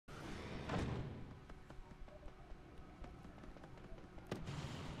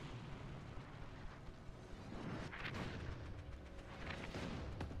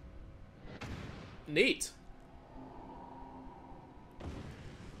Neat.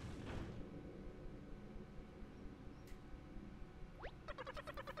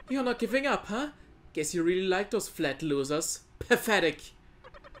 You're not giving up, huh? Guess you really like those flat losers. Pathetic.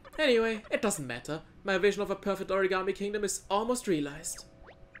 Anyway, it doesn't matter. My vision of a perfect origami kingdom is almost realized.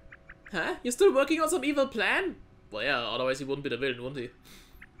 Huh? You're still working on some evil plan? Well, yeah, otherwise he wouldn't be the villain, wouldn't he?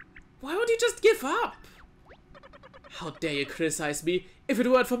 Why would you just give up? How dare you criticize me? If it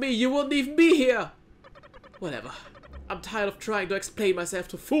weren't for me, you wouldn't even be here. Whatever. I'm tired of trying to explain myself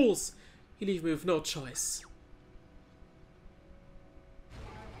to fools. You leave me with no choice.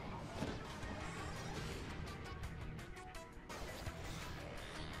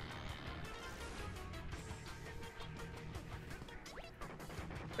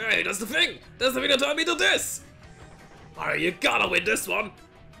 Hey, that's the thing! That's the thing that turned me to this! Are you gonna win this one?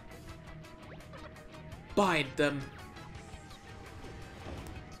 Bind them.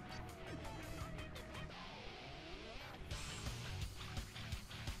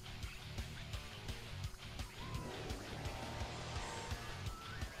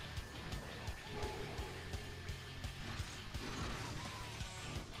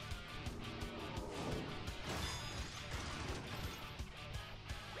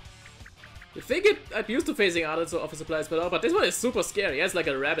 You think I'm used to facing others offer supplies, but this one is super scary. It's like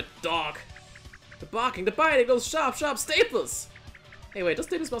a rabid dog. The barking, the biting, those sharp, sharp staples. Hey, wait, those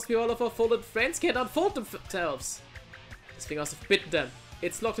staples must be all of our folded friends can't unfold themselves. These fingers have bitten them.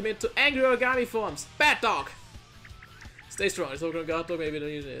 It's locked them into angry origami forms. Bad dog. Stay strong. It's all guard dog.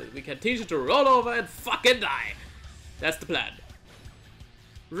 Maybe we can teach you to roll over and fucking die. That's the plan.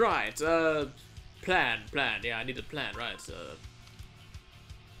 Right. Plan. Yeah, I need a plan. Right.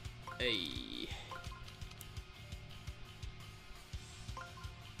 Hey.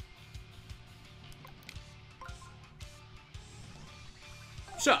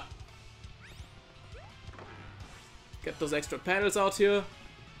 Sure. Get those extra panels out here.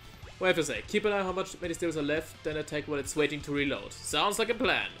 What I have to say, keep an eye on how many staples are left, then attack while it's waiting to reload. Sounds like a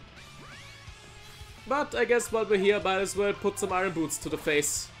plan. But I guess while we're here, might as well put some iron boots to the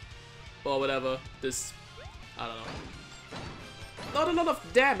face. Or whatever. This, I don't know. Not a lot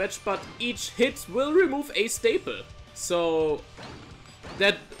of damage, but each hit will remove a staple. So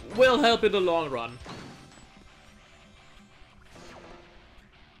that will help in the long run.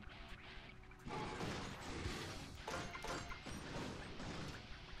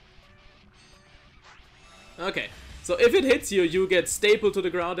 Okay, so if it hits you, you get stapled to the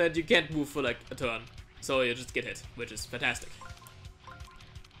ground and you can't move for like a turn. So you just get hit, which is fantastic.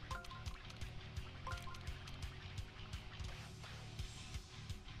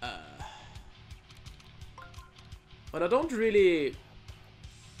 But I don't really...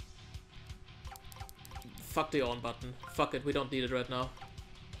 Fuck the on button. Fuck it, we don't need it right now.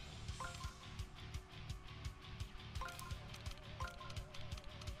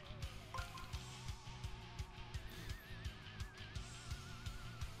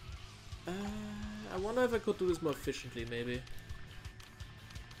 I wonder if I could do this more efficiently, maybe.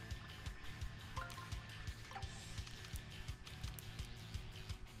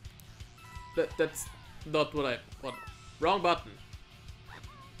 That's not what I want. Wrong button.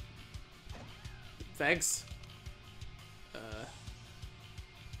 Thanks.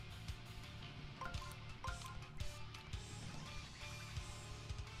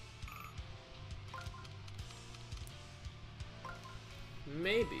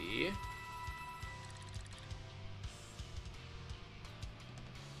 Maybe.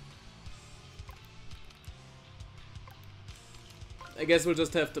 I guess we'll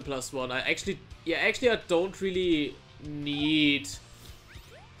just have the +1. Actually, I don't really need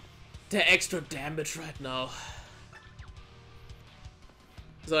the extra damage right now.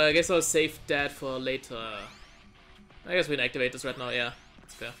 So I guess I'll save that for later. I guess we can activate this right now, yeah.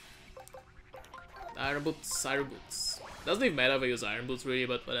 That's fair. Iron boots, iron boots. Doesn't even matter if I use iron boots really,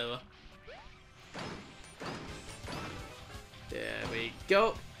 but whatever. There we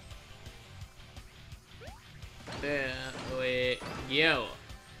go. There we go.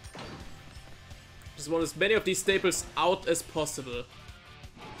 Just want as many of these staples out as possible.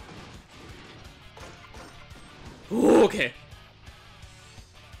 Ooh, okay.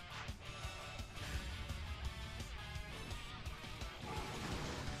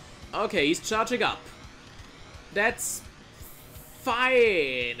 Okay, he's charging up. That's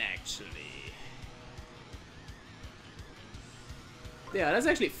fine, actually. Yeah, that's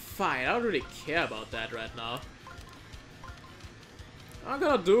actually fine. I don't really care about that right now. What I'm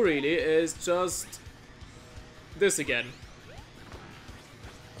gonna do really is just this again.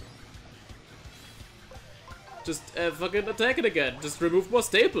 Just fucking attack it again. Just remove more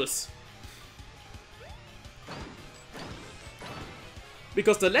staples.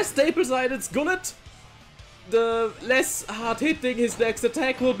 Because the less staples are in its gullet, the less hard hitting his next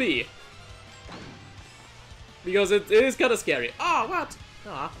attack will be. Because it is kind of scary. Oh, what?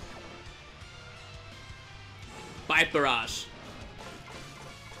 Ah. Bite barrage.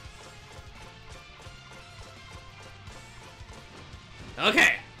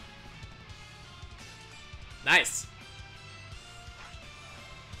 Okay. Nice.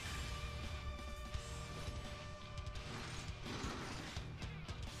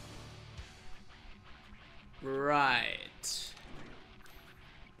 Right.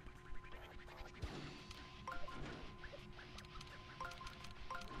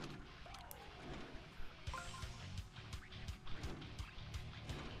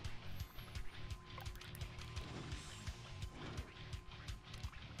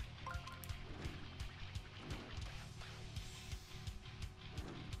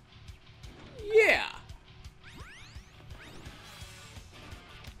 Yeah.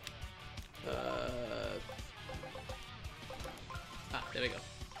 There we go.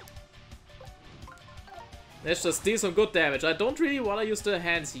 Let's just deal some good damage. I don't really want to use the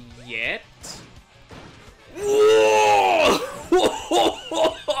hands yet. Whoa!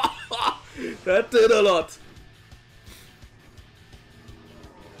 That did a lot.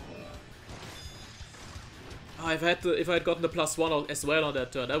 Oh, if I had gotten the +1 as well on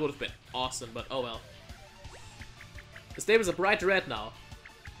that turn, that would have been awesome. But oh well. The staples are bright red now.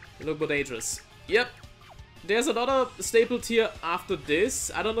 They look more dangerous. Yep. There's another staple tier after this.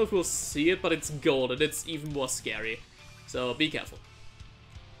 I don't know if we'll see it, but it's gold and it's even more scary. So be careful.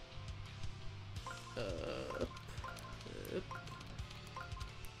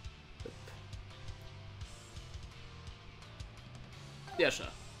 Yeah, sure.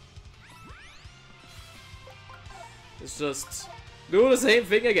 Let's just do the same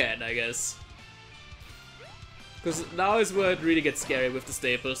thing again, I guess. Because now is where it really gets scary with the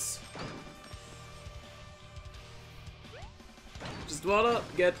staples. Just wanna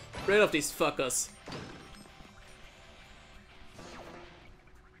get rid of these fuckers.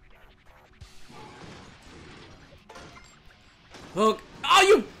 Oh,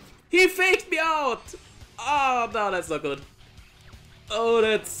 he faked me out! Oh no, that's not good. Oh,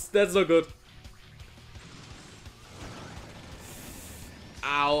 that's not good.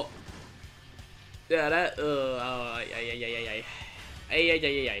 Ow. Yeah, that, oh, ay.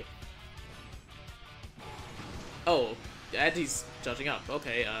 Oh, and he's charging up.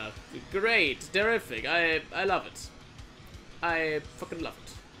 Okay, great, terrific. I love it. I fucking love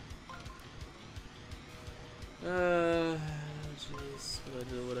it. Jeez,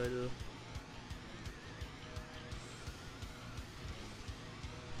 what I do?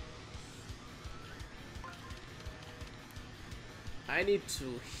 I need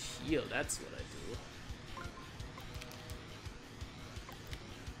to heal, that's what I do.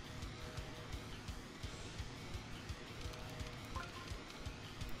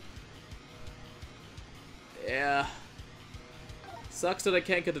 Yeah. Sucks that I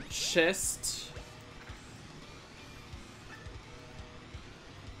can't get a chest.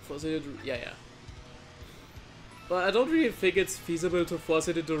 Force it to, yeah. But I don't really think it's feasible to force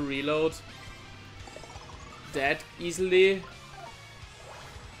it to reload that easily.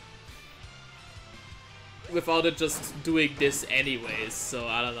 Without it just doing this anyways, so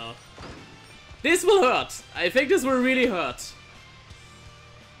I don't know. This will hurt! I think this will really hurt.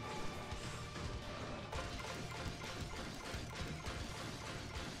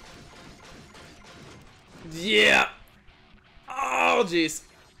 Yeah! Oh, jeez.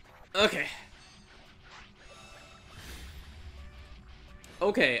 Okay.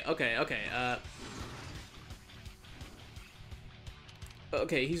 Okay.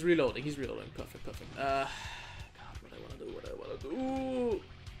 Okay, he's reloading. Perfect. God, what I wanna do.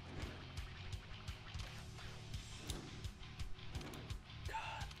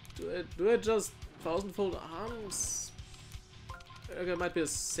 God, do I just 1000-fold arms? Okay, it might be the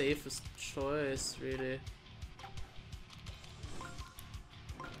safest choice, really.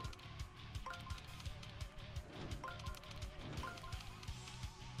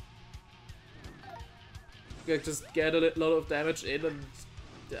 Okay, just get a lot of damage in and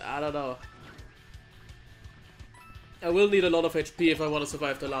I don't know. I will need a lot of HP if I want to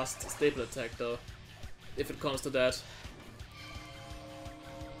survive the last staple attack though. If it comes to that.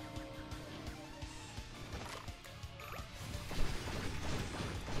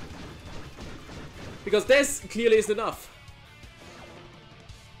 Because this clearly isn't enough.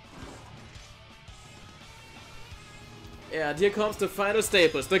 Yeah, and here comes the final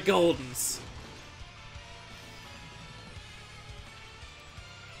staples, the Goldens.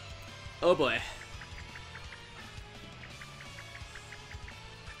 Oh boy.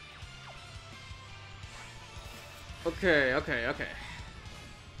 Okay, okay, okay.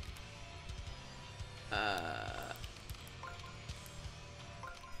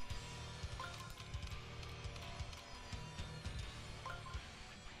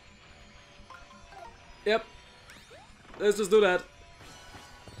 Yep. Let's just do that.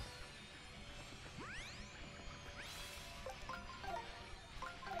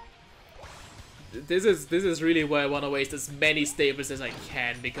 This is really where I want to waste as many staples as I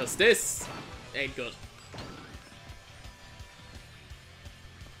can, because this ain't good.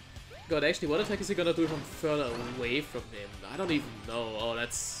 God, actually, what attack is he gonna do from further away from him? I don't even know. Oh,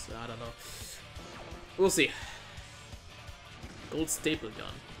 that's... I don't know. We'll see. Gold staple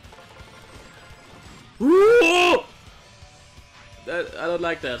gun. Ooh! That, I don't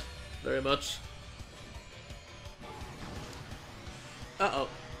like that very much. Uh-oh.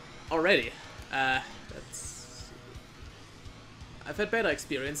 Already. That's... I've had better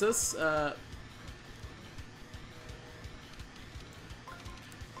experiences.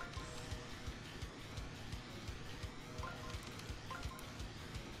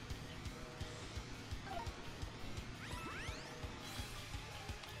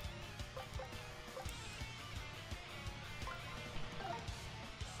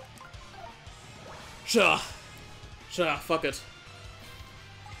 Sure, fuck it.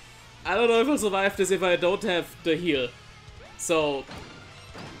 I don't know if I'll survive this if I don't have the heal. So,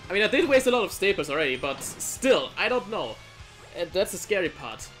 I mean, I did waste a lot of staples already, but still, I don't know. And that's the scary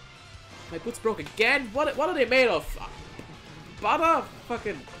part. My boots broke again? What are they made of? Butter?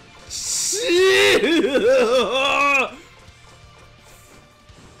 Fucking...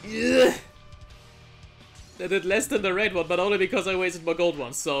 I did less than the red one, but only because I wasted my gold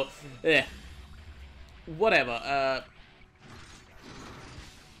ones, so... yeah. Whatever, I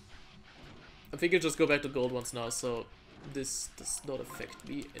think I'll just go back to gold ones now, so this does not affect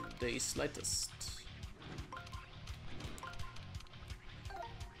me in the slightest.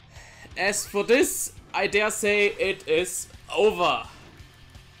 As for this, I dare say it is over.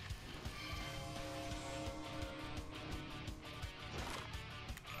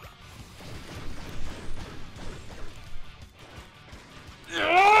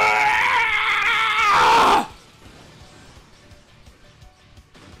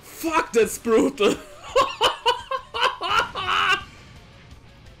 Fuck, that's brutal.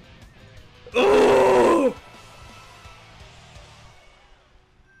 Oh!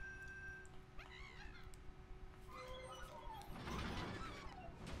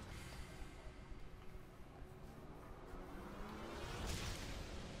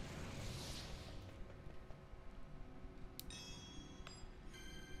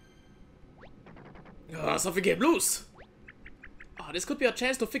 Something came loose. Oh, this could be a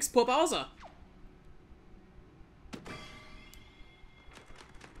chance to fix poor Bowser.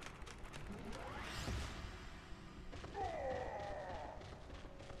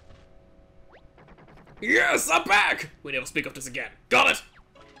 Yes, I'm back! We never speak of this again. Got it!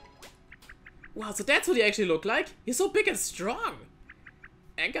 Wow, so that's what he actually looked like? He's so big and strong.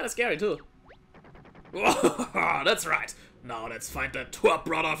 And kinda scary too. That's right. Now let's find that twerp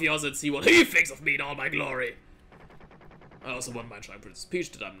brother of yours and see what he thinks of me in all my glory. I also wouldn't mind trying Princess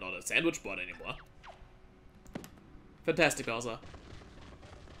Peach that I'm not a sandwich boy anymore. Fantastic, Bowser.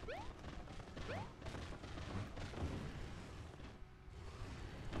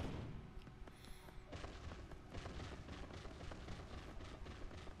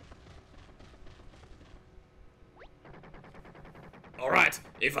 Alright,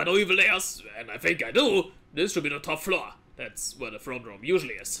 if I know evil layers, and I think I do, this should be the top floor. That's where the throne room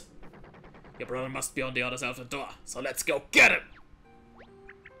usually is. Your brother must be on the other side of the door, so let's go get him!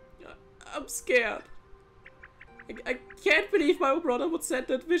 I'm scared. I can't believe my brother would send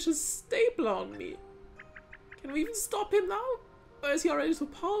that vicious staple on me. Can we even stop him now? Or is he already so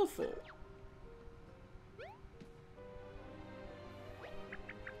powerful?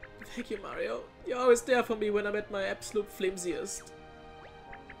 Thank you, Mario. You're always there for me when I'm at my absolute flimsiest.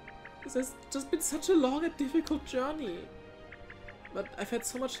 This has just been such a long and difficult journey. But I've had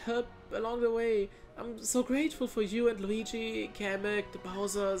so much help along the way. I'm so grateful for you and Luigi, Kamek, the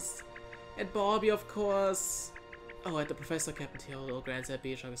Bowsers, and Bobby, of course. Oh, and the Professor, Captain Theo, Grand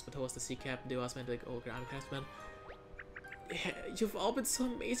Zappy, Chungus Batos, the Sea Captain, the Osman, the Origami Craftsman. Yeah, you've all been so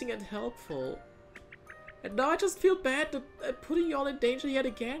amazing and helpful. And now I just feel bad that I'm putting you all in danger yet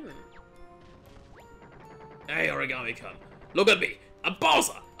again. Hey, Origami-kun. Look at me. I'm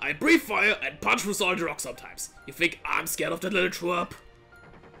Bowser. I breathe fire and punch through solid rock sometimes. You think I'm scared of that little twerp?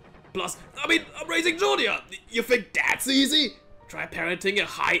 Plus, I mean, I'm raising Junior. You think that's easy? Try parenting a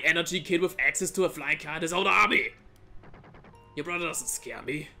high-energy kid with access to a flying car and his own army. Your brother doesn't scare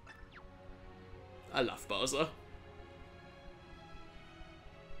me. I love Bowser.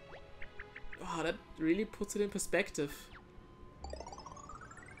 Wow, that really puts it in perspective.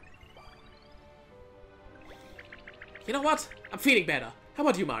 You know what? I'm feeling better. How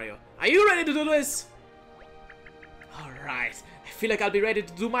about you, Mario? Are you ready to do this? Alright. I feel like I'll be ready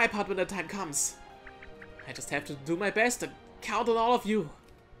to do my part when the time comes. I just have to do my best and count on all of you.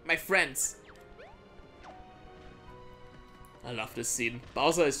 My friends. I love this scene.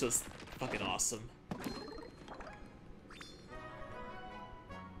 Bowser is just fucking awesome.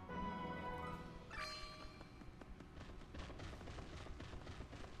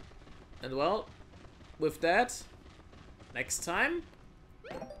 And well, with that, next time,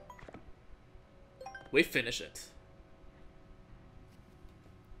 we finish it.